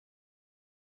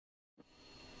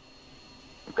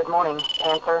Good morning,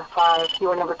 Panther 5.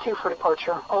 You are number 2 for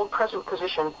departure. Hold present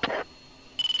position.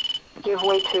 Give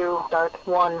way to Dart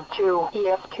 1-2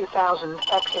 EF 2000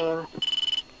 taxiing.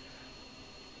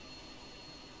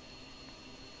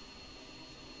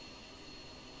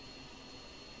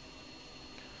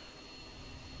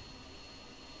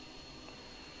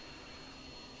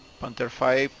 Panther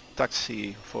 5,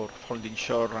 taxi for holding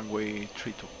short runway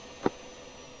 32.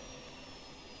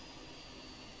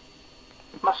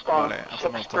 Mustang Vale,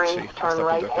 hacemos 6-3, taxi turn hasta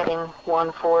right Punta heading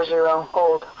 140,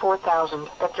 hold 4000,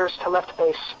 vectors to left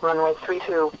base, runway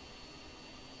 32.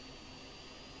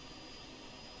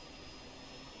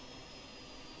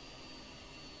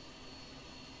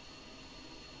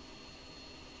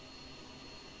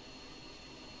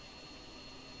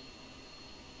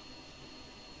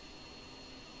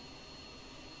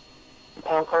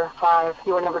 Panther 5,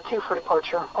 you are number 2 for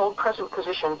departure, hold present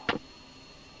position.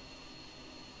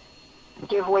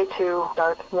 Give way to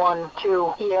Dart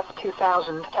 1-2 EF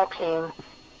 2000 taxiing.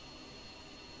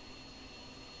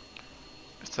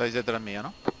 Estáis detrás mía,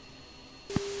 ¿no?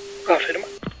 Afirma.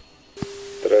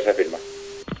 3 afirma.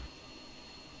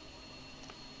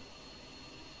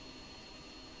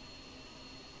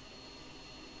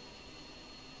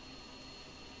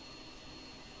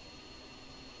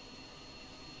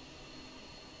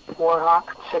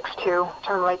 Warhawk 6-2,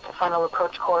 turn right to final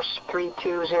approach course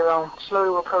 320, slow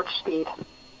to approach speed.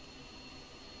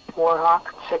 Warhawk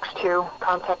 6-2,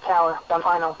 contact tower, done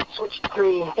final, switch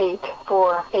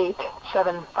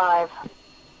 384-875.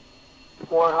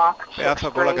 Warhawk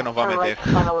Pedazo cola que 6-3, nos va a turn right meter.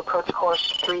 to final approach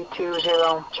course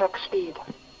 320, check speed.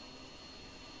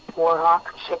 Warhawk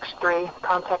 6-3,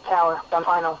 contact tower, done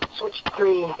final, switch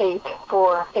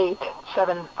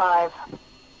 384-875.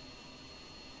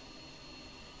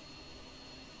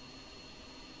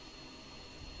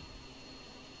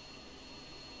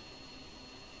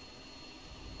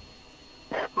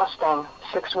 Mustang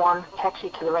 6-1, taxi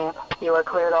to the ramp. You are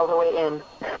cleared all the way in.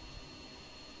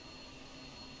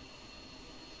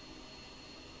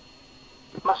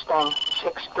 Mustang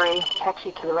 6-3,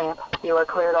 taxi to the ramp. You are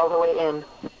cleared all the way in.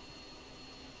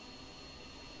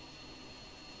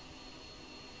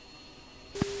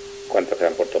 ¿Cuántos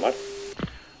quedan por tomar?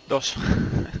 2.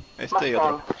 Este y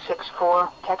otro. Mustang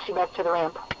 6-4, taxi back to the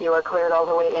ramp. You are cleared all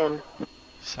the way in.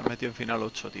 Se han metido en final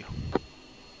 8, tío.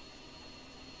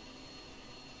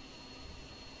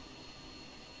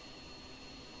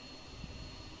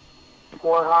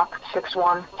 Warhawk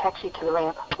 6-1, taxi to the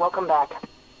ramp. Welcome back.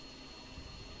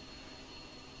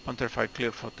 Panther 5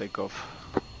 clear for takeoff.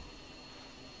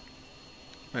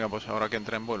 Venga, pues ahora que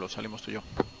entre en vuelo, salimos tú y yo.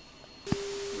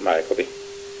 Vale, copy.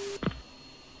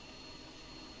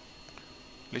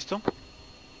 ¿Listo?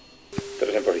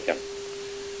 3 en posición.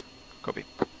 Copy.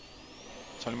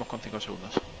 Salimos con 5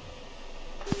 segundos.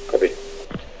 Copy.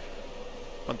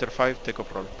 Panther 5,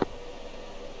 takeoff roll.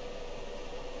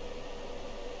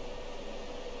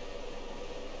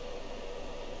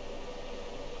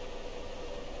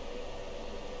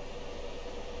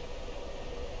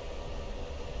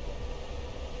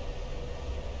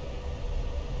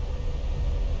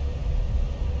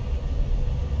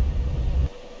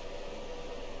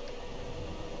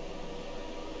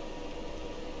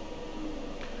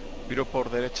 Viro por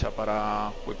derecha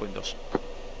para waypoint 2.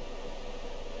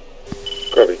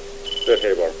 Copy. 3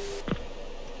 airborne.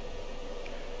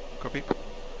 Copy.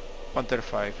 Panther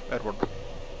 5, airborne.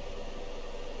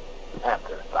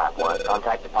 Panther 5-1,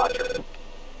 contact departure.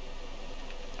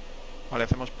 Vale,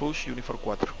 hacemos push, Unifor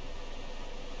 4.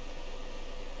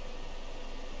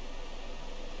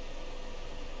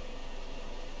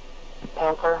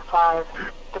 Panther 5,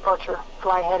 departure.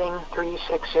 Fly heading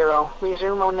 360.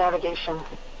 Resume on navigation.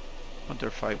 Panther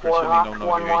 5, resuming on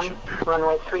Warhawk 1-1, navigation.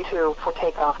 runway 32 for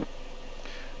takeoff.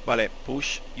 Vale,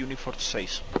 push, Unifor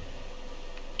 6.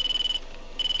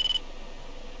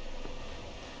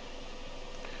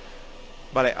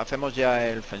 Vale, hacemos ya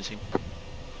el fencing.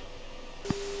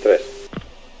 3.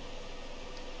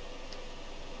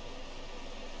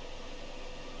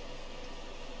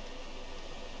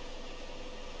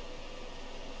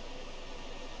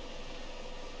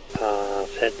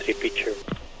 Sentry picture.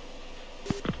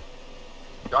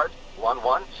 Dart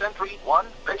 1-1, Sentry 1,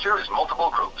 pictures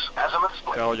multiple groups, azimuth Te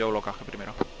split. hago yo blocaje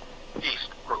primero. East,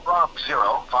 group Rob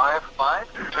 0, 5, 5,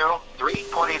 2, 3,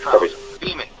 20,000,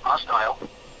 beaming, hostile.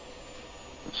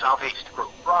 Southeast,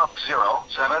 group Rob 0,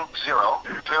 7, 0,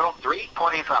 2, 3,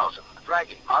 20,000,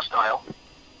 dragging, hostile.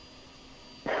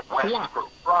 West, group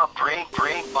Rob 3,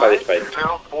 3, 5,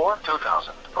 2, 4,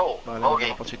 2,000, cold, Vale, bogey.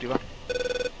 una positiva.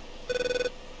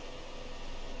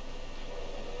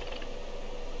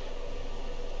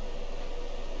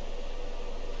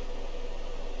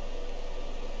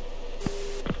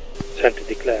 Sentry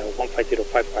declare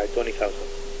 15055, 20,000.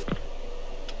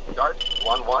 Dart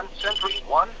 1-1, Sentry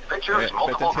 1, picture is Vete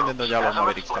multiple encendiendo groups. ya los Azimuth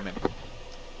Mavericks split. también.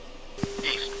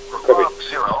 East, group Copy. Rob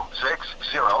 060,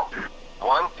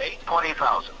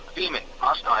 1820,000. Beaming,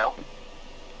 hostile.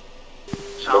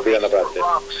 Copiando Southeast, para group adelante.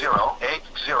 Rob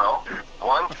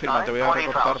 080, Afirma, te voy a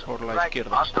recortar 1920,000. por la Flag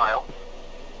izquierda. hostile.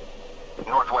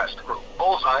 Northwest, group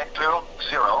Bullseye 200,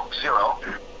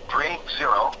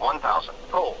 30, 1,000.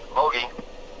 Pull, bogey.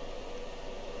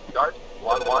 Dart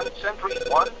 1-1, Sentry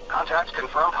 1, contacts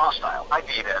confirmed hostile.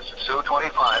 ID is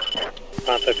Su-25.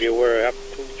 Panther viewer up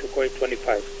to Sukhoi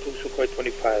 25, to Sukhoi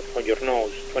 25, on your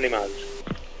nose, 20 miles.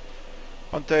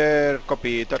 Panther,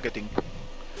 copy, targeting.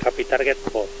 Copy target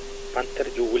bot. Panther,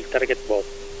 you will target bot.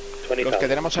 Los 20,000. que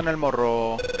tenemos en el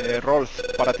morro,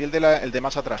 Rolzz, para ti el de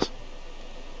más atrás.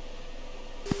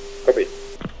 Copy.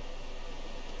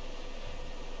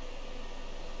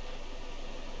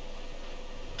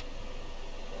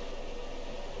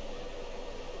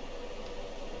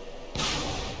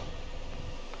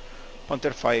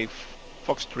 Panther 5,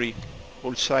 Fox 3,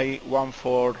 Bullseye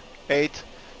 148,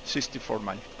 64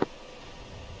 miles.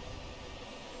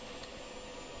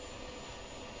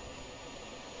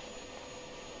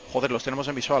 Joder, los tenemos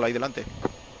en visual ahí delante.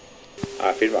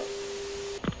 Afirma.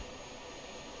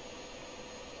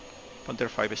 Panther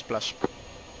 5, splash.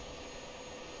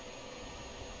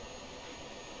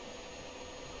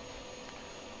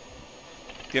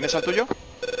 ¿Tienes al tuyo?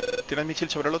 ¿Tienes misil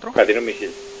sobre el otro? Ah, tiene un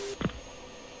misil.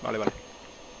 Vale, vale.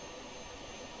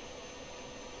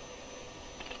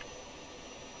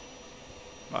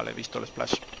 Vale, visto el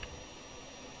splash.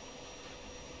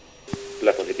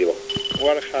 La positivo.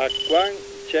 Warhack 1,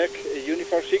 check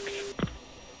Uniform 6.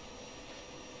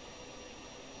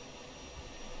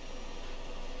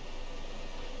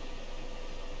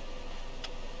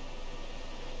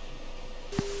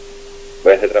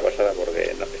 Voy a hacer otra pasada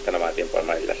porque no, esta no me da tiempo al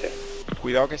mar y láser.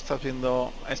 Cuidado que estás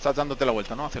viendo... Estás dándote la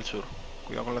vuelta, ¿no? Hacia el sur.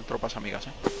 Cuidado con las tropas amigas,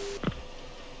 ¿eh?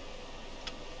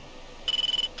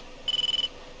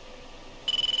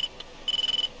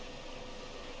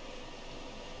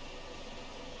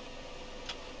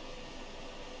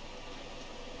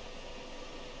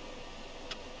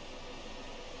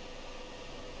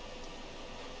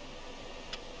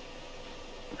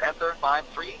 Panther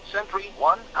 5-3, Sentry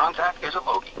 1, contact is a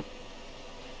bogey.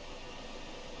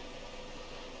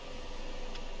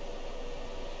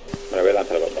 Me voy a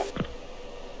lanzar la bomba.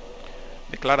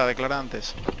 Declara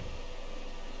antes.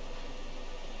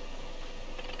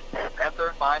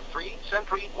 Panther 5-3,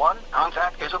 Sentry 1,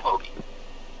 contact is a bogey.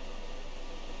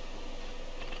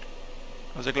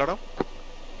 ¿Has declarado?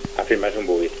 Afirma, es un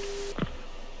buggy.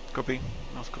 Copy.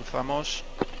 Nos cruzamos.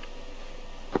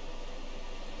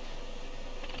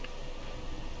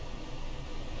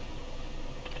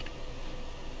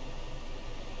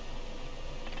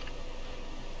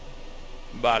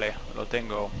 Vale, lo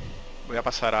tengo. Voy a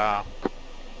pasar a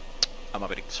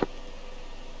Mavericks.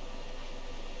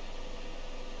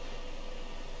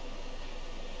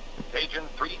 Agent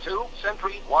 3-2,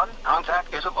 Sentry 1,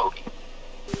 contact is a bogey.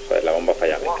 Joder, la bomba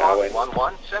falla, me cago en... Warhawk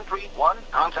 1-1, Sentry 1,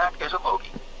 contact is a bogey.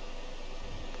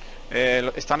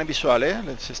 Están en visual,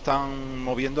 ¿eh? Se están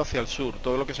moviendo hacia el sur.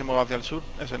 Todo lo que se mueva hacia el sur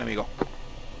es enemigo.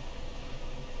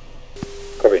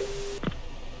 Copy.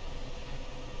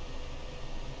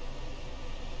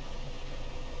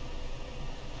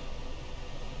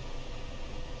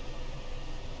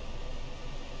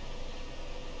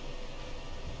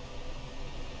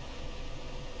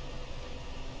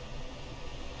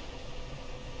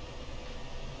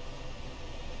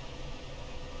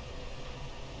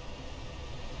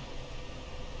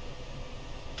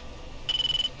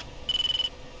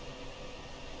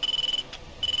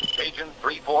 Agent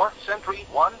 3-4, Sentry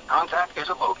 1, contact is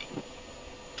a bogey.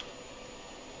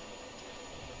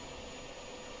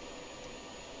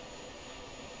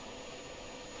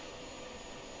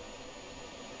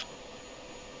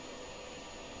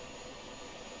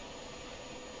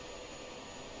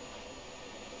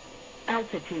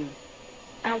 Altitude.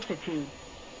 Altitude.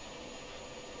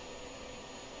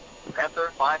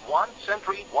 Panther 5-1,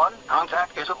 Sentry 1,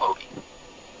 contact is a bogey.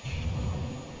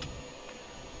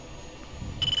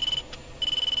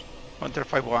 Panther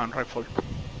 5-1, rifle.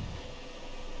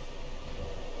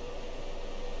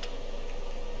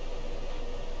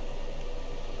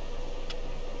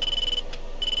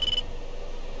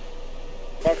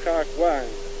 Warhack 1,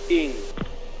 in.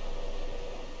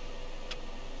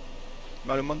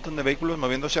 Vale, un montón de vehículos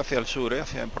moviéndose hacia el sur, ¿eh?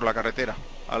 Por la carretera.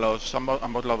 A los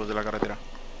ambos lados de la carretera.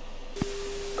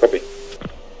 Copy.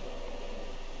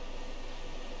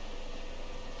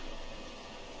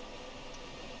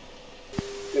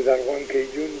 The Dark 1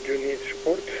 K-Jun, you need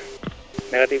support?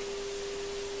 Negative.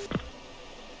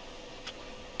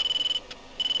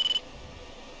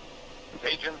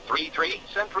 Agent 3-3,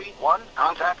 Sentry 1,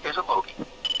 contact is a bogey.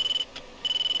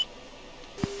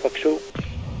 Fox 2.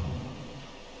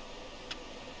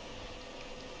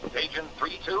 Agent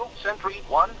 3-2, Sentry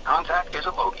 1, contact is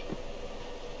a bogey.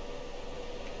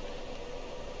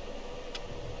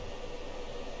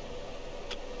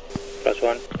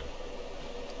 +1.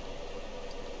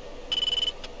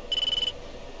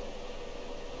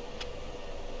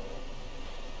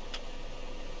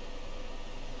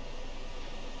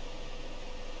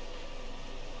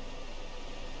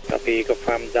 Copy,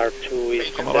 confirm Dark 2 is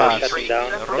 ¿Cómo vas? shutting down,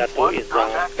 Dark 2 is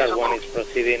down, Dark 1 is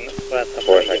proceeding, Ras Al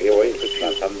Pues Khafji. aquí voy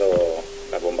lanzando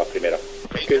las bombas primero.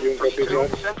 Agent 3-2,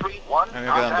 Sentry 1, A mí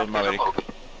me quedan dos contact is a Maverick. bogey.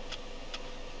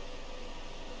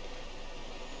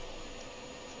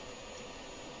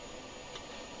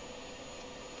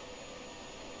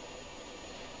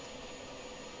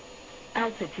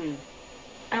 Altitude.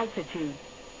 Altitude.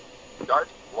 Dart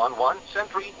 1-1,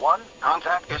 Sentry 1,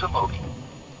 contact is a bogey.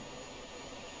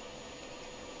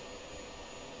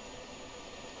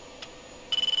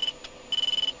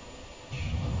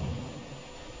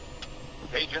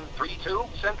 Agent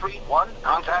 3-2, Sentry 1,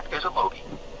 contact is a bogey.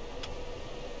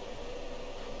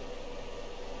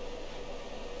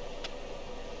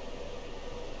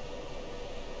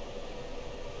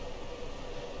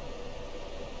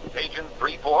 Agent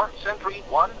 3-4, Sentry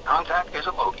 1, contact is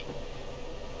a bogey.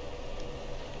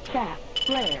 Chaff.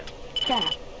 Flare.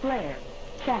 Chaff. Flare.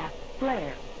 Chaff.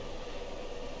 Flare.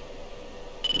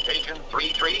 Agent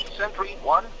 3-3, Sentry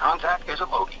 1, contact is a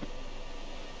bogey.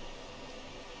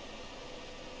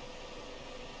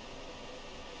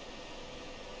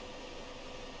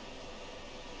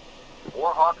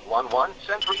 Warhawk 1-1,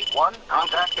 Sentry 1,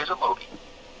 contact is a bogey.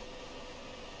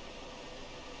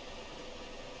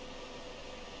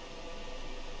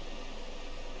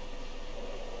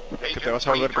 Que te vas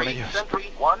a volver con ellos.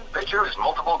 Sentry 1, picture is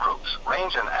multiple groups.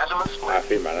 Range and azimuth split.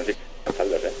 Afirma, no sé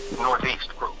lanzarlos,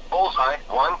 Northeast group. Bullseye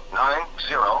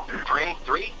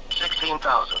 19033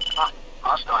 16,000.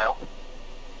 Hostile.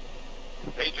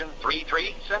 Agent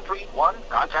 3-3, Sentry 1,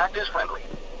 contact is friendly.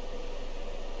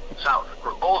 South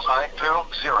group. Bullseye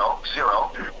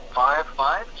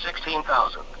 20055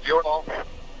 16,000. Fuel all.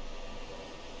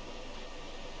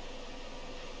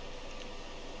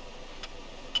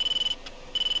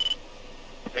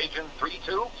 Agent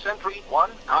 3-2, Sentry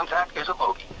 1, contact is a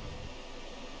bogey.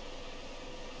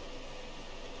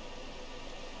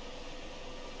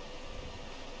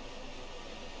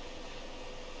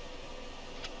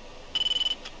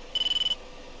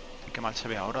 Qué mal se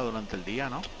ve ahora durante el día,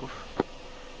 ¿no? Uf.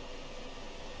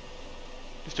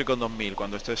 Estoy con 2000.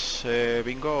 Cuando estés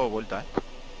bingo, vuelta,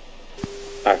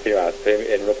 Afirma, estoy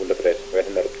en 1.3. Voy a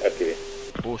hacer RTV.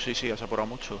 Sí, sí, has apurado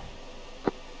mucho.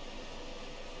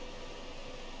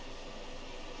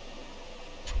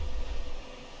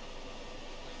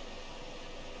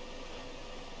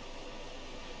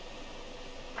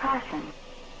 Caution.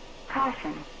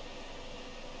 Caution.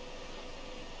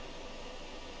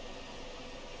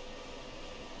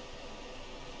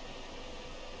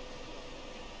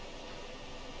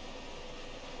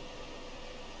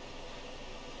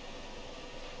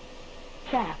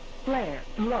 Chaff. Flare.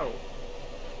 Low.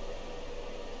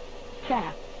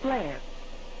 Chaff. Flare.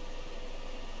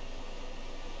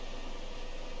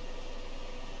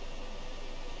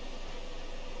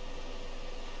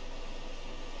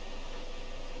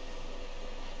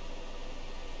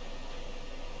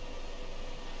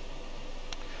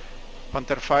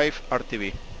 Panther 5,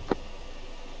 RTV.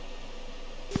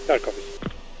 Dark copy.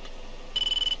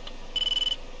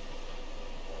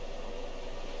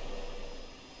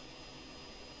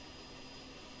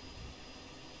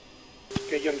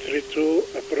 K-Jun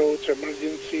 3-2, approach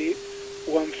emergency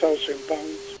 1,000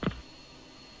 pounds.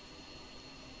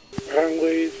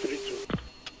 Runway 32.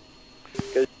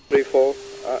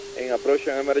 K-3-4, in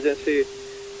approaching emergency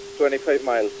 25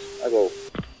 miles ago.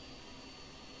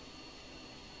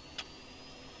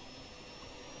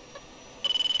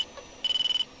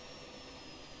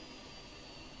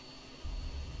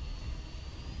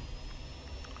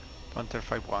 Panther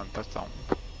 5-1, touchdown.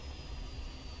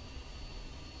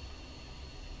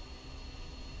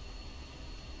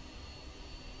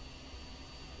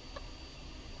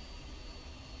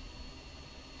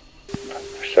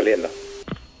 Saliendo.